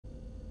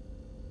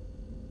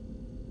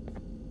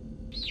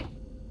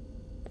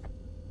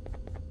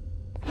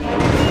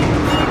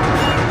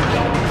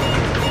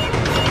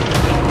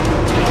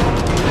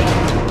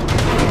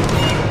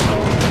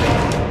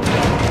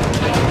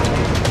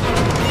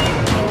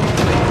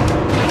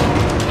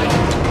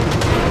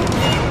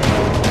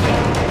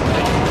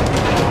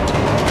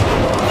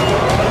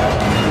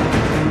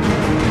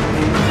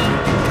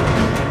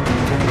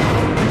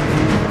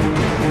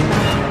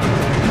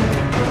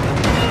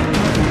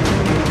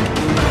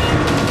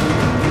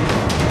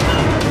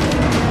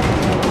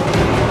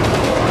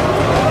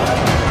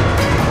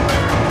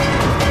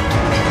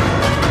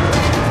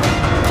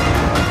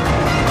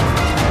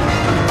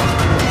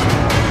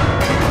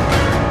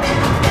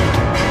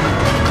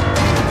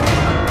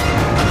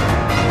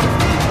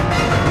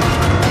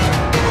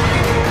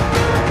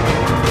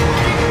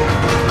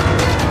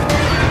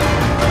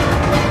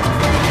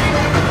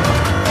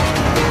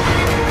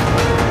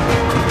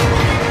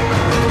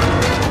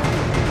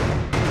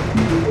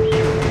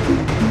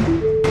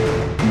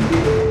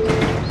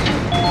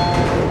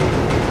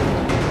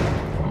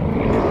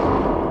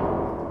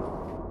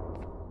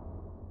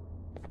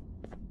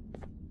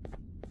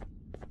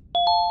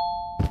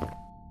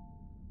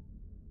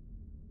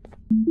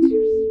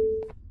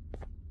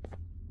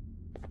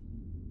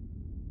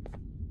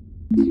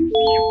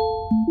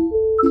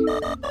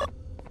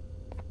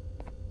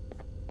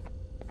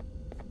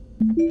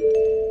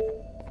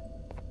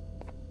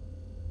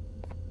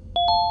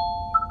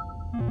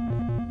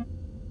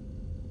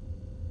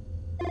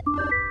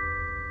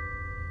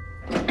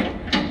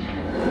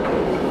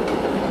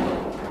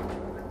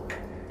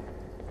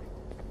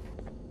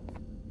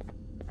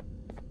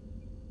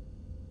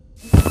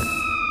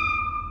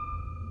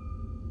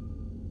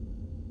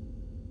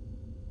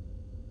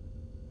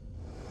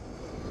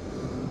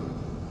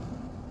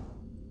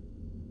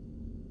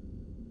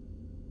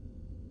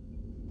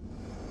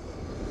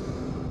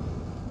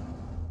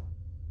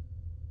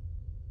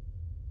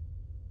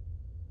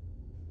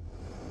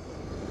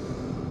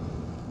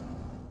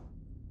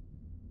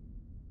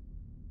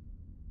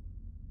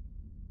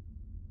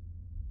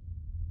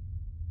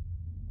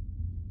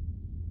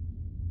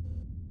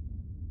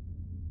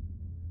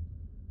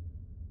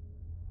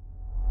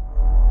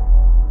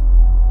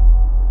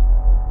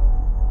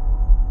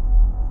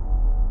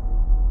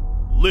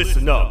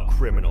Listen up,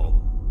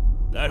 criminal.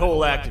 That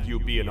whole act of you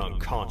being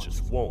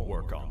unconscious won't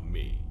work on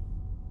me.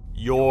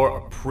 You're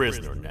a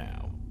prisoner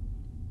now.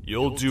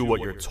 You'll do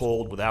what you're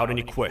told without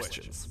any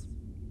questions.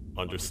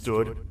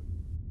 Understood?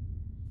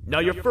 Now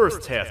your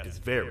first task is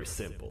very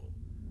simple.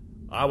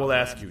 I will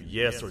ask you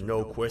yes or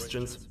no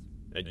questions,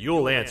 and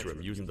you'll answer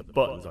them using the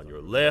buttons on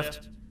your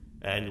left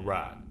and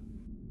right.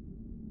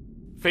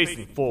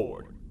 Facing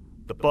forward,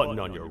 the button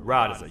on your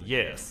right is a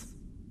yes,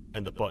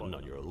 and the button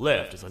on your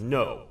left is a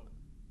no.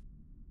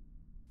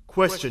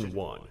 Question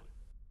 1.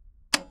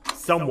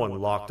 Someone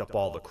locked up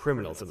all the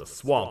criminals in the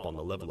swamp on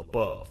the level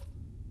above.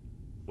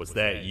 Was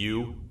that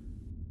you?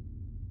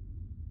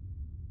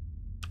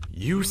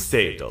 You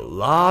saved a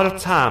lot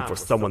of time for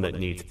someone that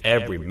needs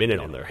every minute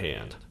on their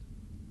hand.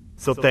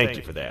 So thank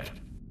you for that.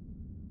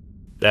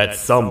 That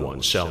someone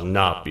shall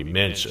not be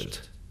mentioned.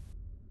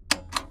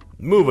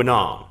 Moving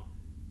on.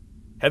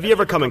 Have you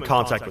ever come in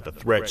contact with the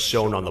threat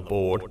shown on the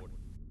board?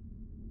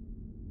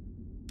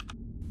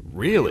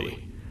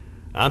 Really?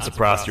 I'm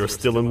surprised you're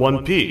still in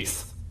one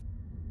piece.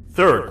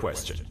 Third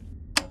question.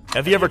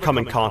 Have you ever come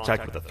in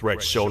contact with the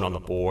threat shown on the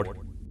board?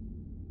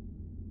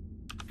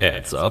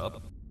 Heads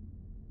up.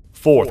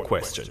 Fourth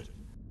question.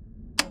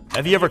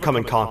 Have you ever come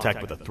in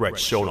contact with the threat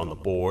shown on the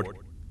board?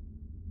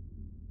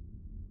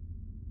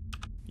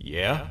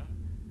 Yeah?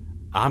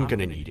 I'm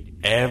gonna need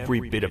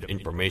every bit of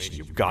information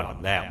you've got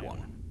on that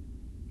one.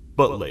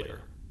 But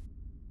later.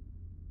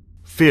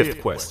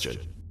 Fifth question.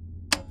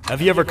 Have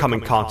you ever come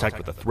in contact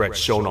with the threat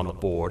shown on the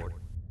board?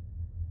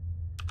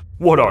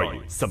 What are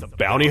you, some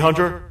bounty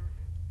hunter?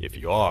 If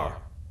you are,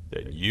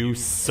 then you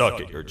suck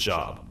at your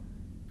job,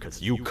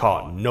 'cause you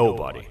caught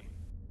nobody.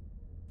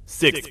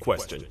 Sixth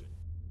question.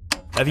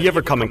 Have you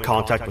ever come in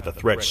contact with the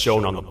threat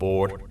shown on the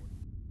board?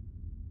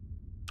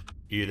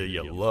 Either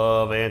you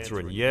love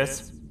answering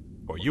yes,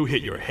 or you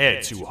hit your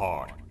head too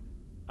hard.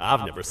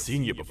 I've never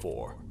seen you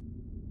before.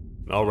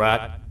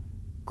 Alright,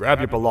 grab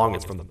your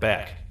belongings from the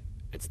back,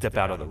 and step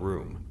out of the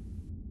room.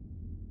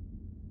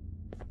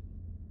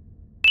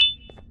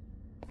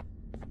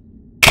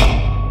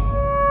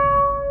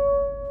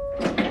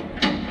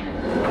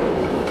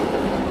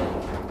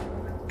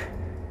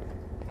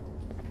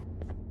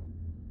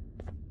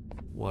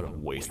 What a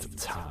waste of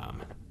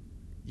time.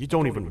 You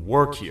don't even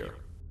work here.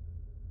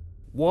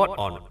 What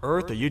on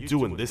earth are you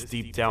doing this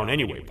deep down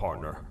anyway,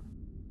 partner?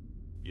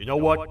 You know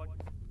what?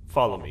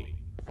 Follow me.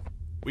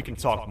 We can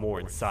talk more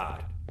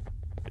inside.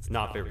 It's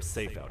not very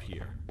safe out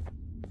here.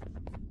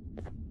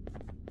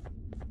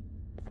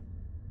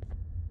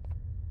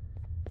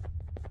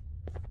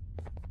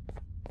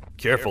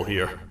 Careful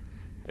here.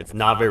 It's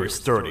not very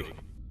sturdy.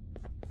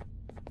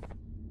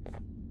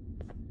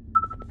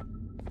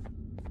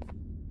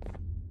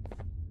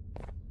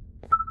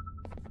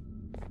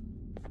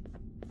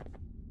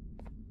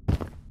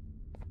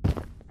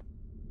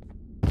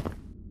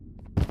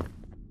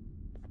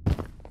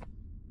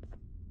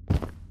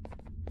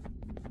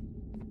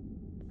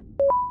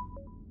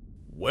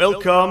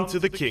 Welcome to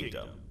the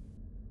kingdom.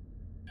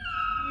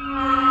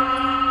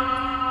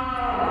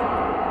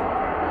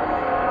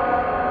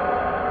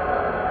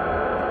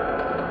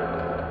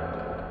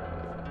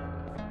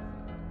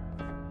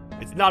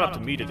 It's not up to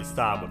me to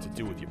decide what to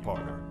do with your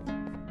partner.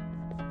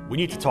 We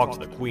need to talk to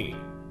the queen.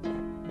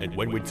 And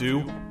when we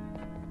do,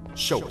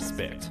 show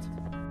respect.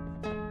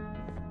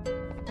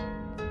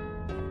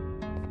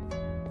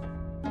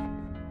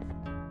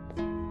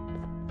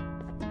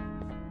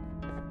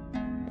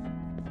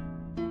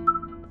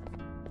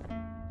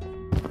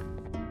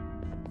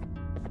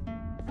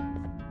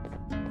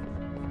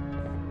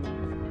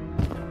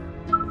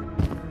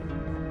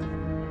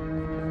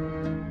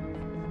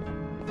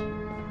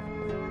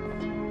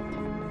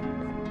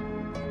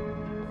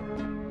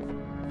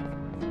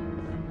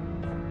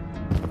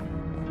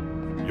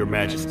 Your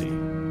Majesty,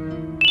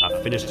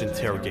 I've finished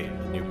interrogating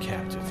the new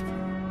captive.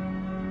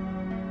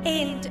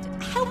 And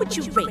how would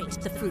you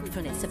rate the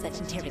fruitfulness of that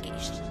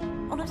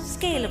interrogation, on a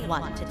scale of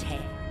 1 to 10?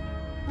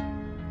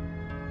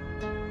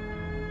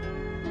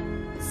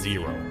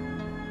 0.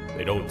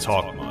 They don't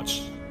talk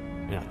much,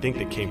 and I think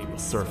they came from the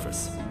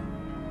surface.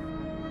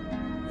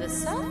 The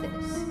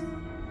surface?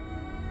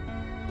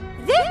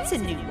 That's a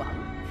new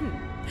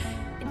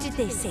one. Did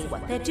they say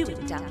what they're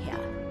doing down here?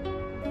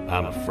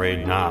 I'm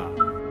afraid not.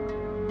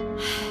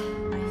 I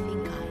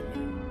think I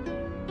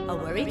know. A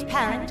worried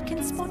parent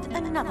can spot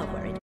another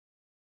worried.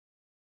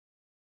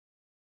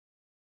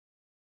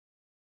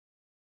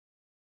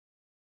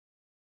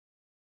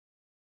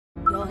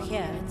 You're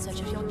here in search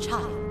of your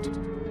child.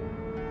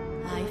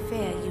 I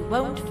fear you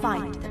won't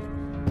find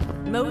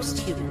them. Most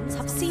humans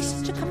have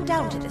ceased to come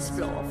down to this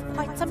floor for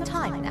quite some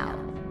time now.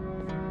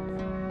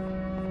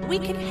 We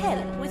can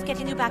help with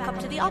getting you back up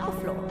to the upper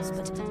floors,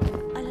 but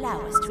allow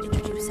us to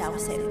introduce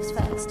ourselves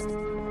first.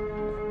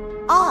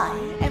 I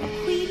am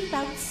Queen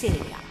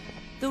Bouncilia,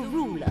 the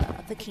ruler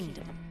of the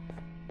kingdom.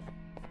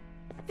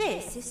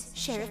 This is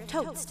Sheriff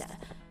Toadster,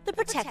 the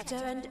protector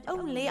and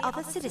only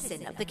other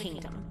citizen of the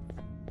kingdom.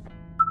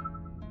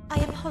 I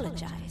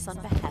apologize on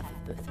behalf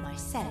of both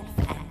myself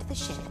and the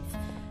sheriff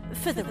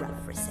for the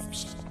rough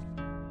reception.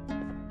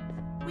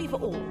 We've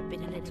all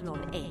been a little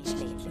on edge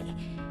lately.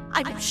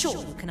 I'm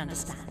sure you can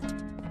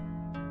understand.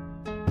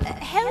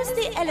 How's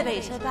the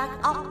elevator back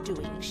up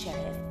doing,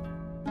 Sheriff?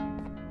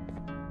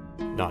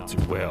 Not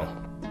too well.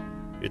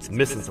 It's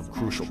missing some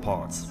crucial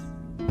parts.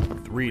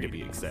 3 to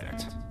be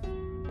exact.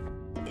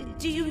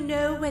 Do you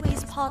know where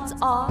these parts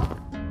are?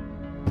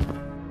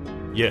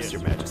 Yes,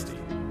 Your Majesty.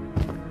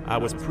 I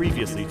was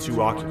previously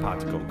too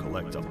occupied to go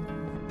collect them.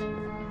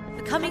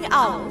 The coming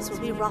hours will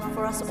be rough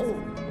for us all.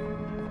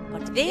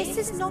 But this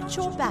is not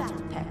your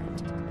battle,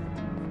 parent.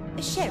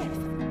 The sheriff,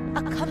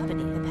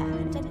 accompany the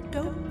parent and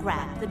go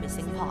grab the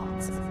missing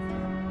parts.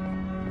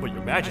 But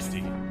Your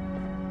Majesty,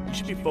 we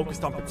should be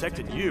focused on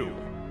protecting you.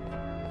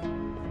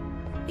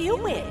 You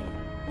will,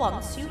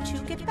 once you two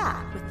get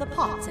back with the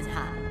parts in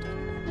hand.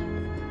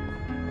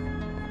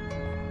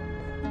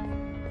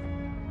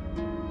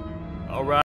 All right.